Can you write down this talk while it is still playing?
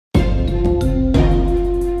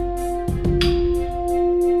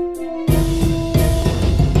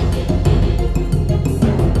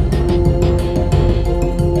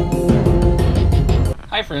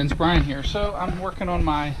friends, Brian here. So I'm working on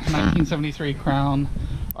my 1973 Crown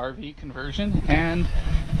RV conversion, and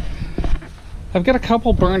I've got a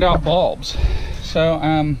couple burned out bulbs. So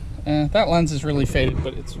that lens is really faded,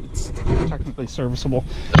 but it's technically serviceable.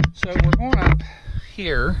 So we're going up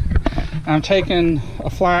here. I'm taking a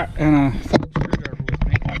flat and a Phillips screwdriver with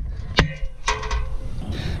me.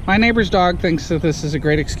 My neighbor's dog thinks that this is a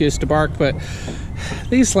great excuse to bark, but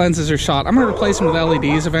these lenses are shot. I'm going to replace them with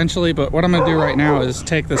LEDs eventually, but what I'm going to do right now is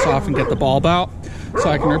take this off and get the bulb out so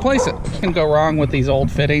I can replace it. What can go wrong with these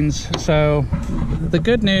old fittings? So the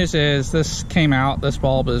good news is this came out. This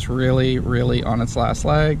bulb is really, really on its last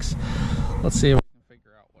legs. Let's see if we can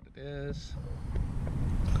figure out what it is.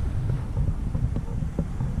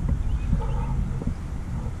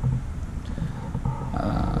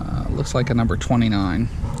 Looks like a number 29.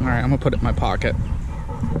 All right, I'm going to put it in my pocket.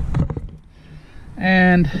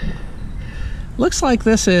 And looks like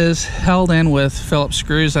this is held in with Phillips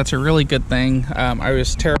screws. That's a really good thing. I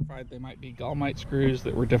was terrified they might be Gullmite screws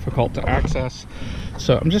that were difficult to access.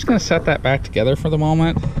 So I'm just going to set that back together for the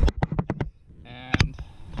moment. And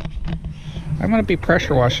I'm going to be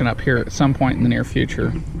pressure washing up here at some point in the near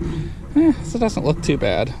future. So it doesn't look too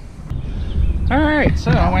bad. All right,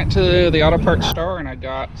 so I went to the auto parts store and I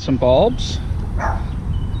got some bulbs.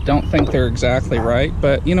 Don't think they're exactly right,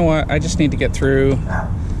 but you know what? I just need to get through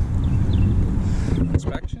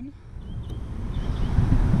inspection,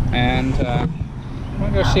 and I'm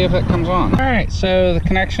gonna go see if it comes on. All right, so the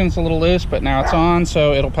connection's a little loose, but now it's on,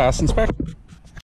 so it'll pass inspection.